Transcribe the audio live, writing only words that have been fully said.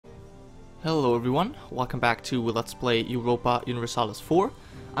Hello everyone, welcome back to Let's Play Europa Universalis 4.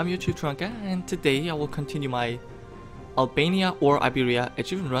 I'm your Chief Gironca, and today I will continue my Albania or Iberia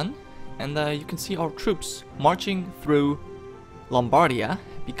achievement run. And you can see our troops marching through Lombardia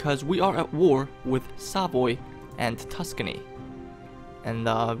because we are at war with Savoy and Tuscany. And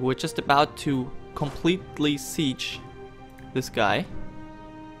we're just about to completely siege this guy.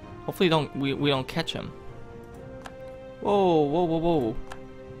 Hopefully we don't catch him. Whoa, whoa, whoa, whoa.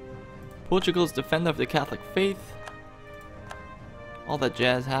 Portugal's defender of the Catholic faith. All that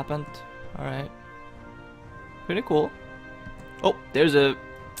jazz happened. Alright. Pretty cool. Oh, there's a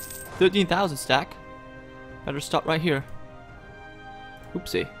 13,000 stack. Better stop right here.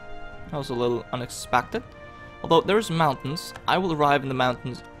 Oopsie. That was a little unexpected. Although there's mountains. I will arrive in the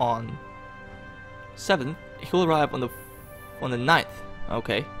mountains on 7th. He'll arrive on the 9th.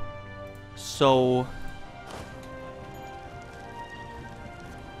 Okay. So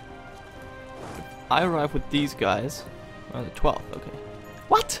I arrive with these guys on the 12th, okay.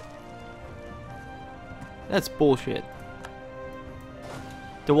 What? That's bullshit.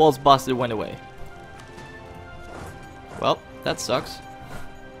 The wall's busted, went away. Well, that sucks.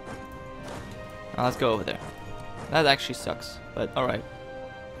 Now let's go over there. That actually sucks, but alright.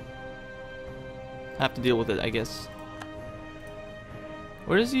 I have to deal with it, I guess.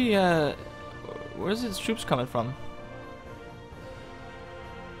 Where's his troops coming from?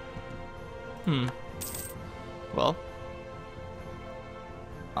 Well,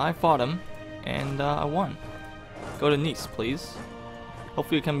 I fought him, and I won. Go to Nice, please.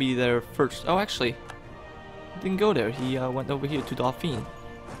 Hopefully you can be there first. Oh, actually, he didn't go there. He went over here to Dauphine.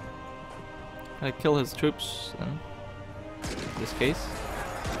 Gotta kill his troops, in this case.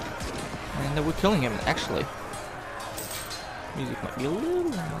 And we're killing him, actually. Music might be a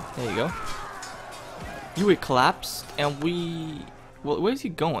little loud. There you go. You collapsed, and we... Well, where's he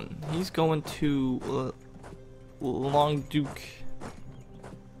going? He's going to... Long Duke,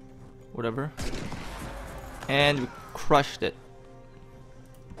 whatever, and we crushed it.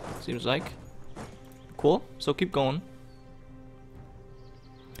 Seems like cool. So keep going.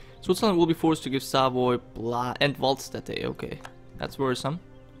 Switzerland will be forced to give Savoy blah and Waldstätte. Okay, that's worrisome,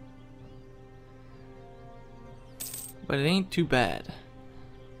 but it ain't too bad.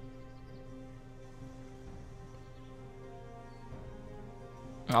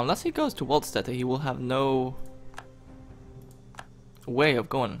 Now, unless he goes to Waldstätte, he will have no way of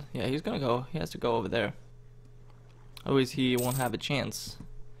going. Yeah, he's gonna go. He has to go over there. Otherwise, he won't have a chance.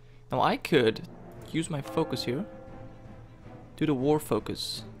 Now, I could use my focus here. Do the war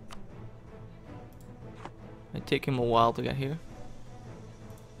focus. Might take him a while to get here.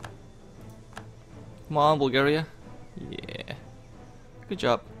 Come on, Bulgaria. Yeah. Good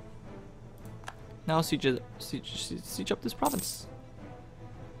job. Now siege up this province.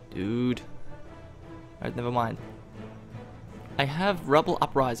 Dude. Alright, never mind. I have rebel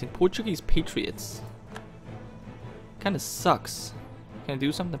uprising, Portuguese patriots. Kinda sucks. Can I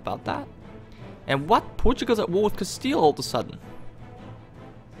do something about that? And what? Portugal's at war with Castile all of a sudden.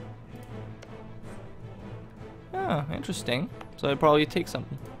 Oh, interesting. So I probably take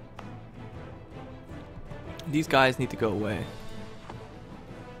something. These guys need to go away.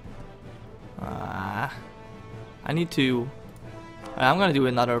 I need to... I'm gonna do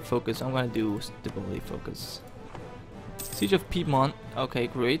another focus. I'm gonna do stability focus. Siege of Piedmont. Okay,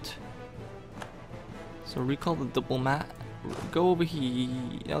 great. So recall the diplomat. Go over here.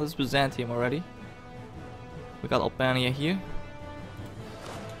 Yeah, this is Byzantium already. We got Albania here.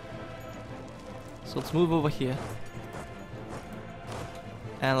 So let's move over here.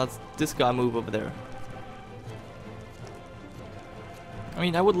 And let's this guy move over there. I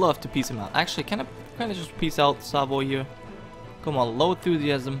mean, I would love to peace him out. Actually, can I just peace out Savoy here? Come on, low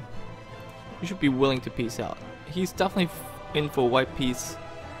enthusiasm. You should be willing to peace out. He's definitely in for white peace.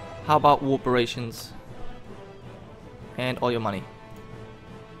 How about war operations? And all your money.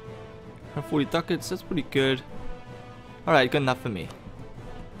 140 ducats, that's pretty good. Alright, good enough for me.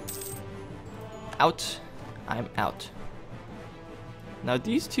 Out. I'm out. Now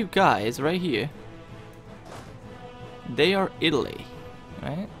these two guys right here, they are Italy,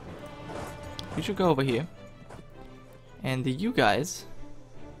 right? You should go over here. And you guys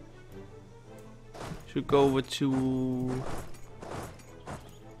should go over to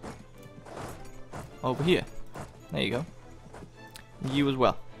over here. There you go. You as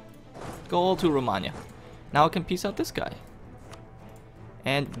well. Go all to Romagna. Now I can peace out this guy.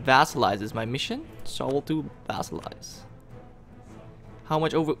 And vassalize is my mission, so I will do vassalize. How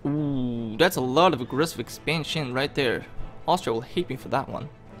much over? Ooh, that's a lot of aggressive expansion right there. Austria will hate me for that one.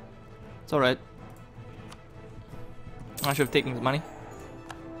 It's alright. I should have taken his money.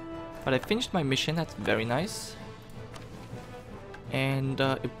 But I finished my mission, that's very nice. And,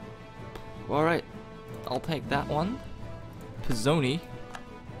 alright, I'll take that one. Pizzoni.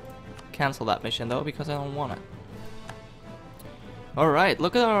 Cancel that mission though, because I don't want it. Alright,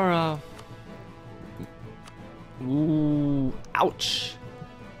 look at our, ooh, ouch.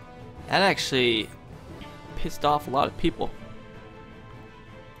 That actually pissed off a lot of people.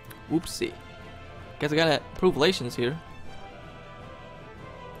 Oopsie. Guess I gotta prove relations here.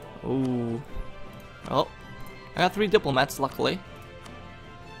 Ooh. Well, I got 3 diplomats, luckily.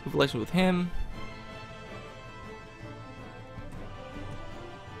 Prove relations with him.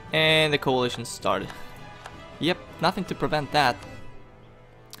 And the coalition started. Yep, nothing to prevent that.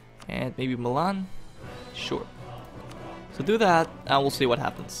 And maybe Milan? Sure. So do that, and we'll see what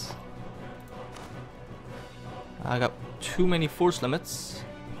happens. I got too many force limits.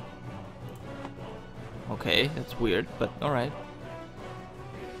 Okay, that's weird, but alright.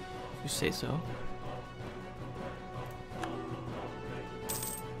 You say so.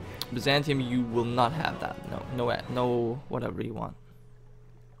 Byzantium, you will not have that. No, whatever you want.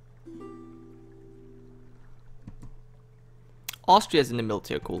 Austria's in the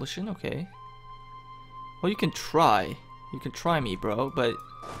military coalition, okay. Well, you can try. You can try me, bro, but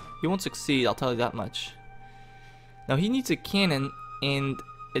you won't succeed, I'll tell you that much. Now, he needs a cannon and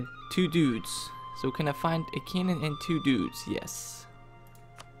 2 dudes. So can I find a cannon and 2 dudes? Yes.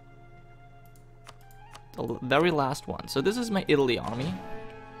 The very last one. So this is my Italy army.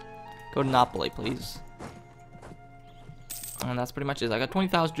 Go to Napoli, please. And that's pretty much it. I got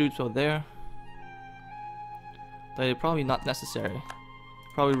 20,000 troops over there. They're probably not necessary.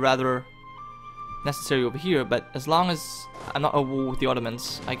 Probably rather necessary over here, but as long as I'm not at war with the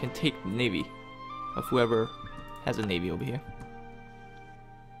Ottomans, I can take the navy of whoever has a navy over here.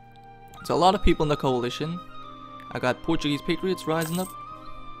 So a lot of people in the coalition. I got Portuguese patriots rising up.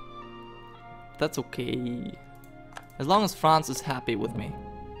 That's okay. As long as France is happy with me,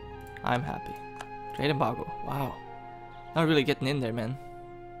 I'm happy. Trade embargo. Wow. Not really getting in there, man.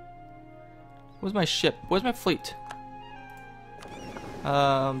 Where's my ship? Where's my fleet?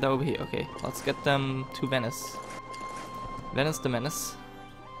 They're over here. Okay, let's get them to Venice. Venice the Menace.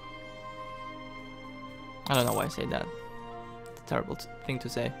 I don't know why I say that. It's a terrible thing to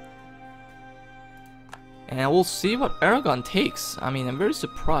say. And we'll see what Aragon takes. I mean, I'm very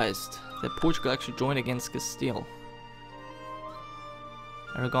surprised that Portugal actually joined against Castile.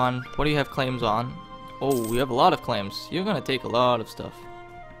 Aragon, what do you have claims on? Oh, we have a lot of claims. You're gonna take a lot of stuff.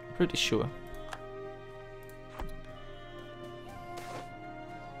 Pretty sure.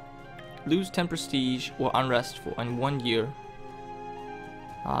 Lose 10 prestige or unrest in 1 year.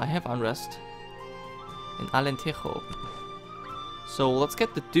 I have unrest in Alentejo. So let's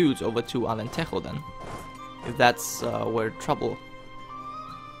get the dudes over to Alentejo then. If that's where trouble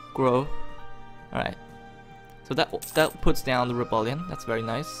grow. Alright. So that puts down the rebellion. That's very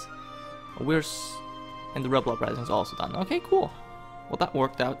nice. And the rebel uprising is also done. Okay, cool. Well, that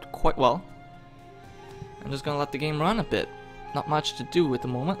worked out quite well. I'm just gonna let the game run a bit. Not much to do at the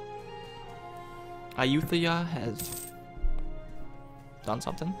moment. Ayutthaya has done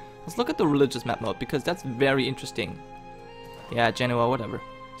something. Let's look at the religious map mode because that's very interesting. Yeah, Genoa, whatever.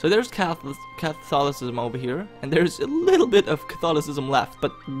 So there's Catholicism over here, and there's a little bit of Catholicism left,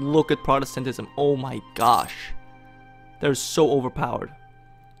 but look at Protestantism. Oh my gosh. They're so overpowered.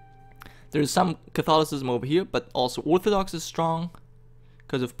 There's some Catholicism over here, but also Orthodox is strong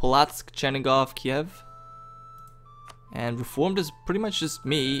because of Polotsk, Chernigov, Kiev. And Reformed is pretty much just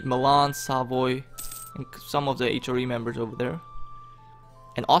me, Milan, Savoy, and some of the HRE members over there.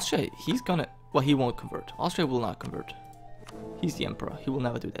 And Austria, he's gonna... Well, he won't convert. Austria will not convert. He's the emperor. He will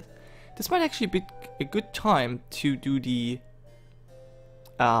never do that. This might actually be a good time to do the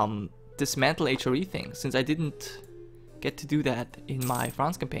dismantle HRE thing, since I didn't get to do that in my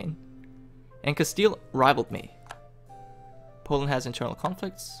France campaign. And Castile rivaled me. Poland has internal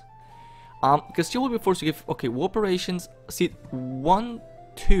conflicts. Castile will be forced to give, okay, war operations. See, 1,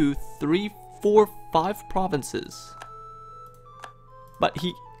 2, 3, 4, 5 provinces. But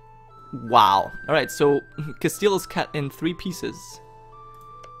he, wow. Alright, so Castile is cut in 3 pieces.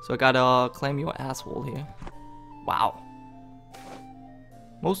 So I gotta claim your asshole here. Wow.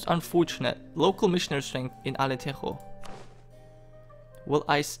 Most unfortunate. Local missionary strength in Alentejo. Will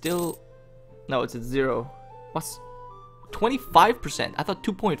I still... No, it's at 0. What's... 25%? I thought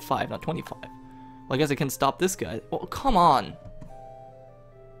 2.5, not 25. Well, I guess I can stop this guy. Oh, come on.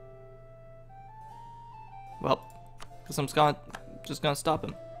 Well, because I'm just gonna stop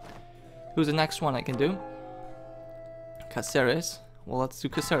him. Who's the next one I can do? Caceres. Well, let's do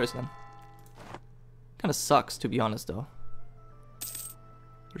Caceres then. Kinda sucks, to be honest, though.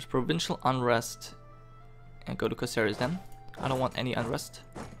 There's provincial unrest. And go to Caceres then. I don't want any unrest.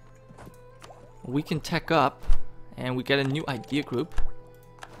 We can tech up. And we get a new idea group.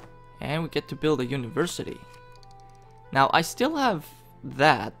 And we get to build a university. Now, I still have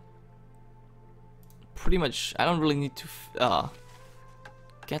that. Pretty much, I don't really need to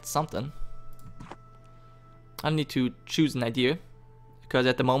get something. I need to choose an idea. Because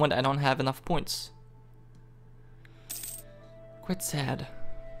at the moment, I don't have enough points. Quite sad.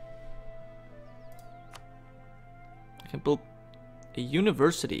 I can build a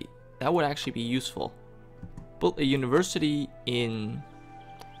university. That would actually be useful. Build a university in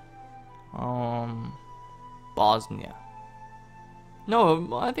Bosnia. No,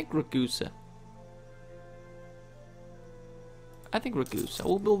 I think Ragusa.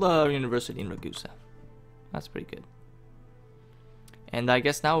 We'll build a university in Ragusa. That's pretty good. And I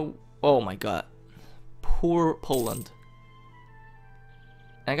guess now, oh my god, poor Poland.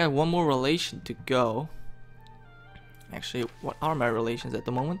 I got one more relation to go. Actually, what are my relations at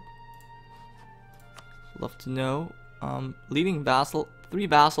the moment? Love to know. Leading vassal, 3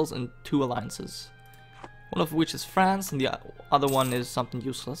 vassals and 2 alliances. One of which is France, and the other one is something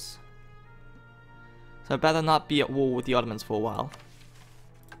useless. So I'd better not be at war with the Ottomans for a while.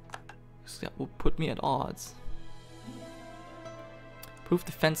 Because that will put me at odds. Proof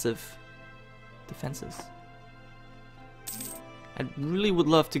defensive. Defenses. I really would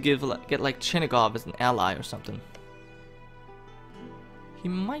love to get like Chernihiv as an ally or something. He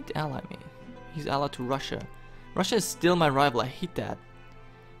might ally me. He's allied to Russia. Russia is still my rival. I hate that.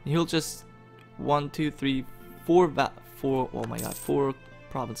 And he'll just 1, 2, 3, 4. Oh my god, 4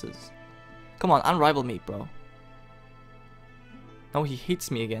 provinces. Come on, unrival me, bro. Oh, he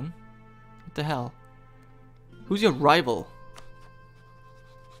hates me again. What the hell? Who's your rival?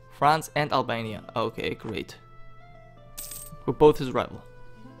 France and Albania. Okay, great. We're both his rival.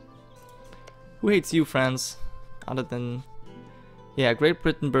 Who hates you, France? Other than... yeah, Great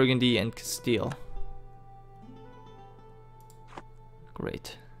Britain, Burgundy, and Castile.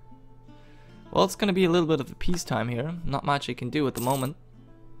 Great. Well, it's gonna be a little bit of a peacetime here. Not much I can do at the moment.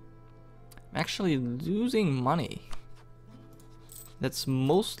 I'm actually losing money. That's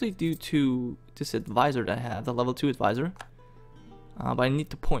mostly due to this advisor that I have, the level 2 advisor. But I need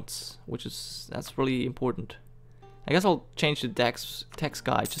the points, that's really important. I guess I'll change the text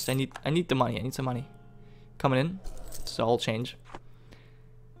guide. Just I need the money. I need some money coming in, so I'll change.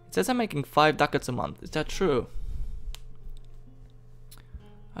 It says I'm making 5 ducats a month. Is that true?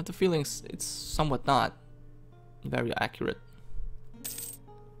 I have the feeling it's somewhat not very accurate.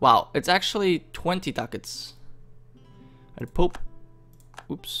 Wow, it's actually 20 ducats. And Pope.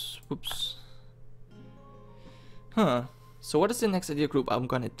 Oops. Huh. So what is the next idea group I'm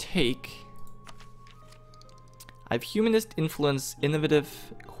gonna take? I have humanist, influence,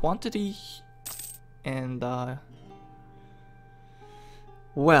 innovative, quantity, and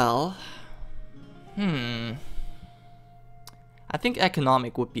well, I think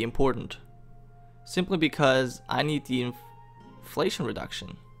economic would be important. Simply because I need the inflation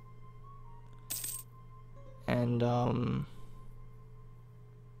reduction. And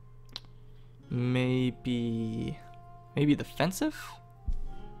maybe defensive?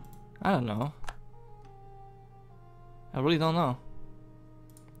 I don't know. I really don't know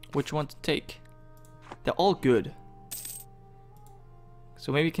which one to take. They're all good.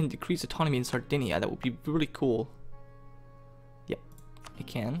 So maybe we can decrease autonomy in Sardinia. That would be really cool. Yep, I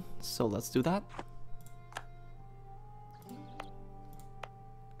can. So let's do that.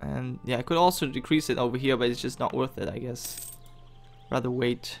 And yeah, I could also decrease it over here, but it's just not worth it, I guess. Rather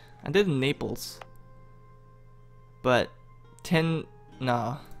wait. I did in Naples. But 10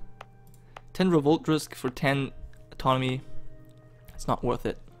 revolt risk for 10 autonomy. It's not worth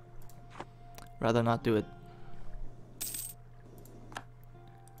it. Rather not do it.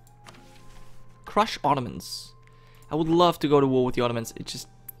 Crush Ottomans. I would love to go to war with the Ottomans. I just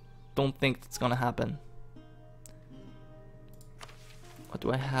don't think it's gonna happen. What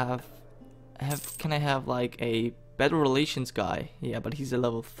do I have? Can I have like a better relations guy? Yeah, but he's a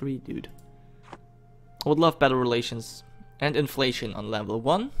level 3 dude. I would love better relations and inflation on level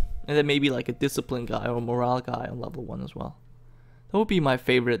 1, and then maybe like a discipline guy or morale guy on level 1 as well. That would be my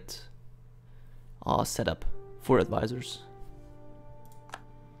favorite setup for advisors.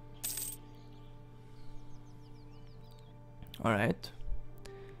 Alright.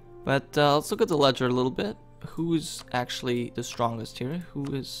 But let's look at the ledger a little bit. Who's actually the strongest here?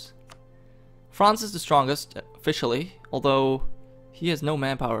 France is the strongest officially, although he has no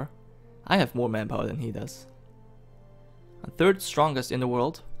manpower. I have more manpower than he does. A 3rd strongest in the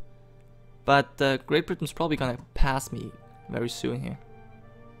world, but Great Britain's probably gonna pass me very soon here.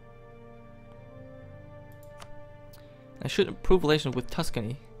 I should improve relations with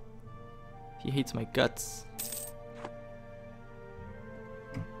Tuscany. He hates my guts.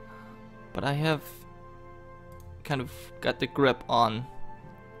 But I have kind of got the grip on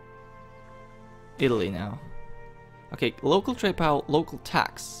Italy now. Okay, local trade power, local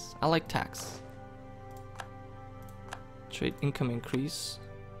tax. I like tax. Trade income increase.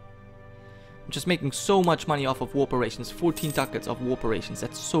 I'm just making so much money off of war operations. 14 ducats of war operations.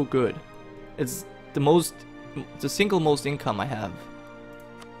 That's so good. It's the single most income I have.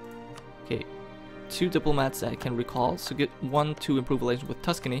 Okay, 2 diplomats I can recall. So get 1 to improve relations with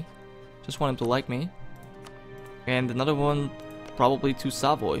Tuscany. Just want him to like me. And another one probably to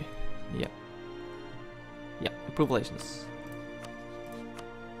Savoy. Yeah. Yeah, improve relations.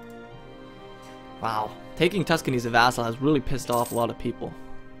 Wow. Taking Tuscany as a vassal has really pissed off a lot of people.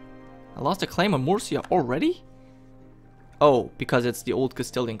 I lost a claim on Murcia already? Oh, because it's the old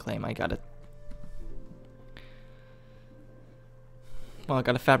Castilian claim. I got it. Well, I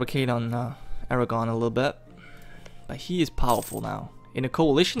gotta fabricate on Aragon a little bit. But he is powerful now. In a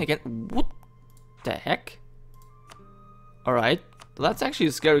coalition against... What the heck? Alright. Well, that's actually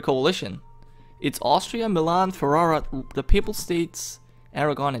a scary coalition. It's Austria, Milan, Ferrara, the Papal States,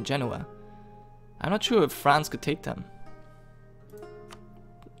 Aragon, and Genoa. I'm not sure if France could take them.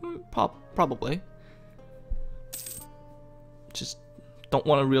 Probably. Just don't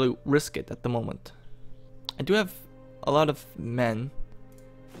want to really risk it at the moment. I do have a lot of men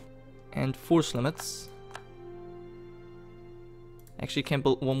and force limits. Actually can't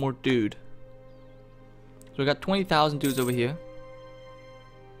build one more dude. So we got 20,000 dudes over here.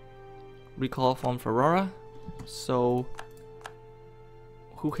 Recall from Ferrara. So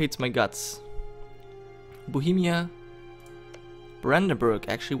who hates my guts? Bohemia, Brandenburg.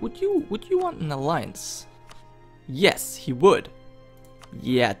 Actually, would you want an alliance? Yes, he would.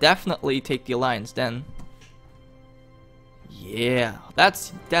 Yeah, definitely take the alliance then. Yeah,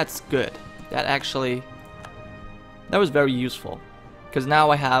 that's good. That was very useful, because now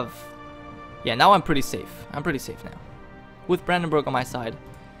I have. Yeah, now I'm pretty safe. I'm pretty safe now, with Brandenburg on my side.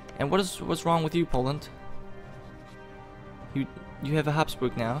 And what's wrong with you, Poland? You have a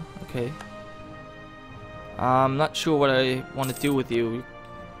Habsburg now, okay. I'm not sure what I want to do with you.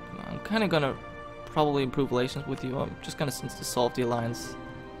 I'm kind of gonna probably improve relations with you. I'm just gonna dissolve the alliance.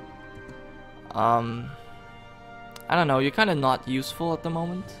 I don't know. You're kind of not useful at the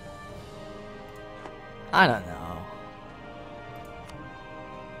moment. I don't know.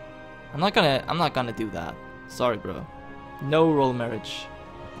 I'm not gonna do that. Sorry, bro. No royal marriage.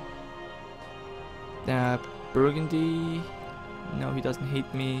 Burgundy. No, he doesn't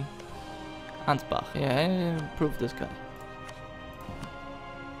hate me. Ansbach, yeah, improve this guy.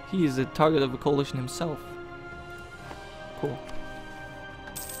 He is the target of a coalition himself. Cool.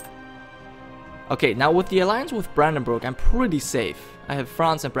 Okay, now with the alliance with Brandenburg, I'm pretty safe. I have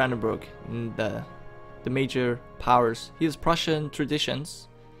France and Brandenburg in the major powers. He has Prussian traditions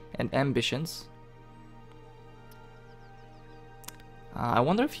and ambitions. I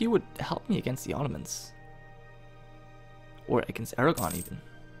wonder if he would help me against the Ottomans. Or against Aragon even.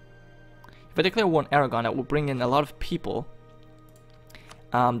 If I declare war on Aragon, that will bring in a lot of people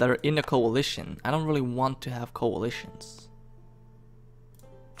that are in a coalition. I don't really want to have coalitions.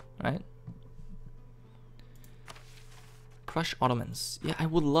 Right? Crush Ottomans. Yeah, I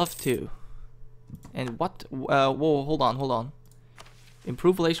would love to. And what? Whoa, hold on.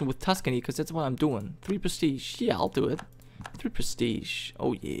 Improve relation with Tuscany, because that's what I'm doing. 3 prestige. Yeah, I'll do it. 3 prestige.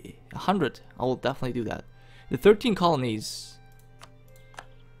 Oh yeah. 100. I will definitely do that. The 13 colonies.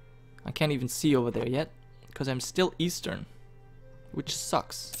 I can't even see over there yet, because I'm still Eastern, which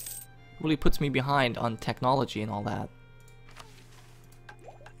sucks. Really puts me behind on technology and all that.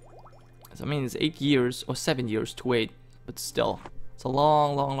 So, I mean, it's 8 years or 7 years to wait, but still, it's a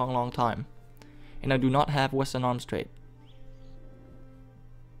long time. And I do not have Western Arms trade.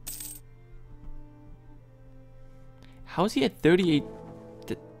 How is he at 38?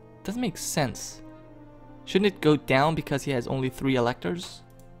 That doesn't make sense. Shouldn't it go down because he has only 3 electors?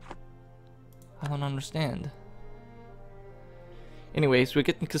 I don't understand. Anyways, we're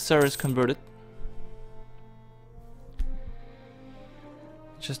getting Caceres converted.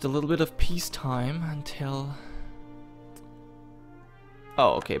 Just a little bit of peacetime until...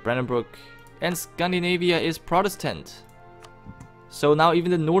 Oh, okay, Brandenburg and Scandinavia is Protestant. So now even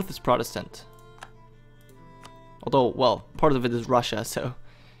the north is Protestant. Although, well, part of it is Russia, so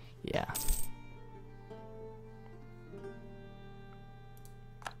yeah.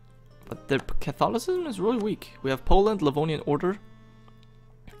 But the Catholicism is really weak. We have Poland, Livonian Order,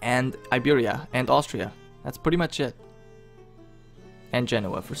 and Iberia, and Austria. That's pretty much it. And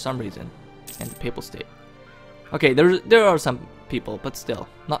Genoa, for some reason. And the Papal State. Okay, there are some people, but still,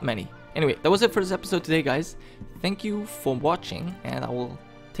 not many. Anyway, that was it for this episode today, guys. Thank you for watching, and I will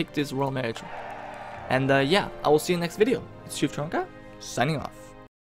take this royal marriage. And yeah, I will see you in the next video. It's Chief Gironca, signing off.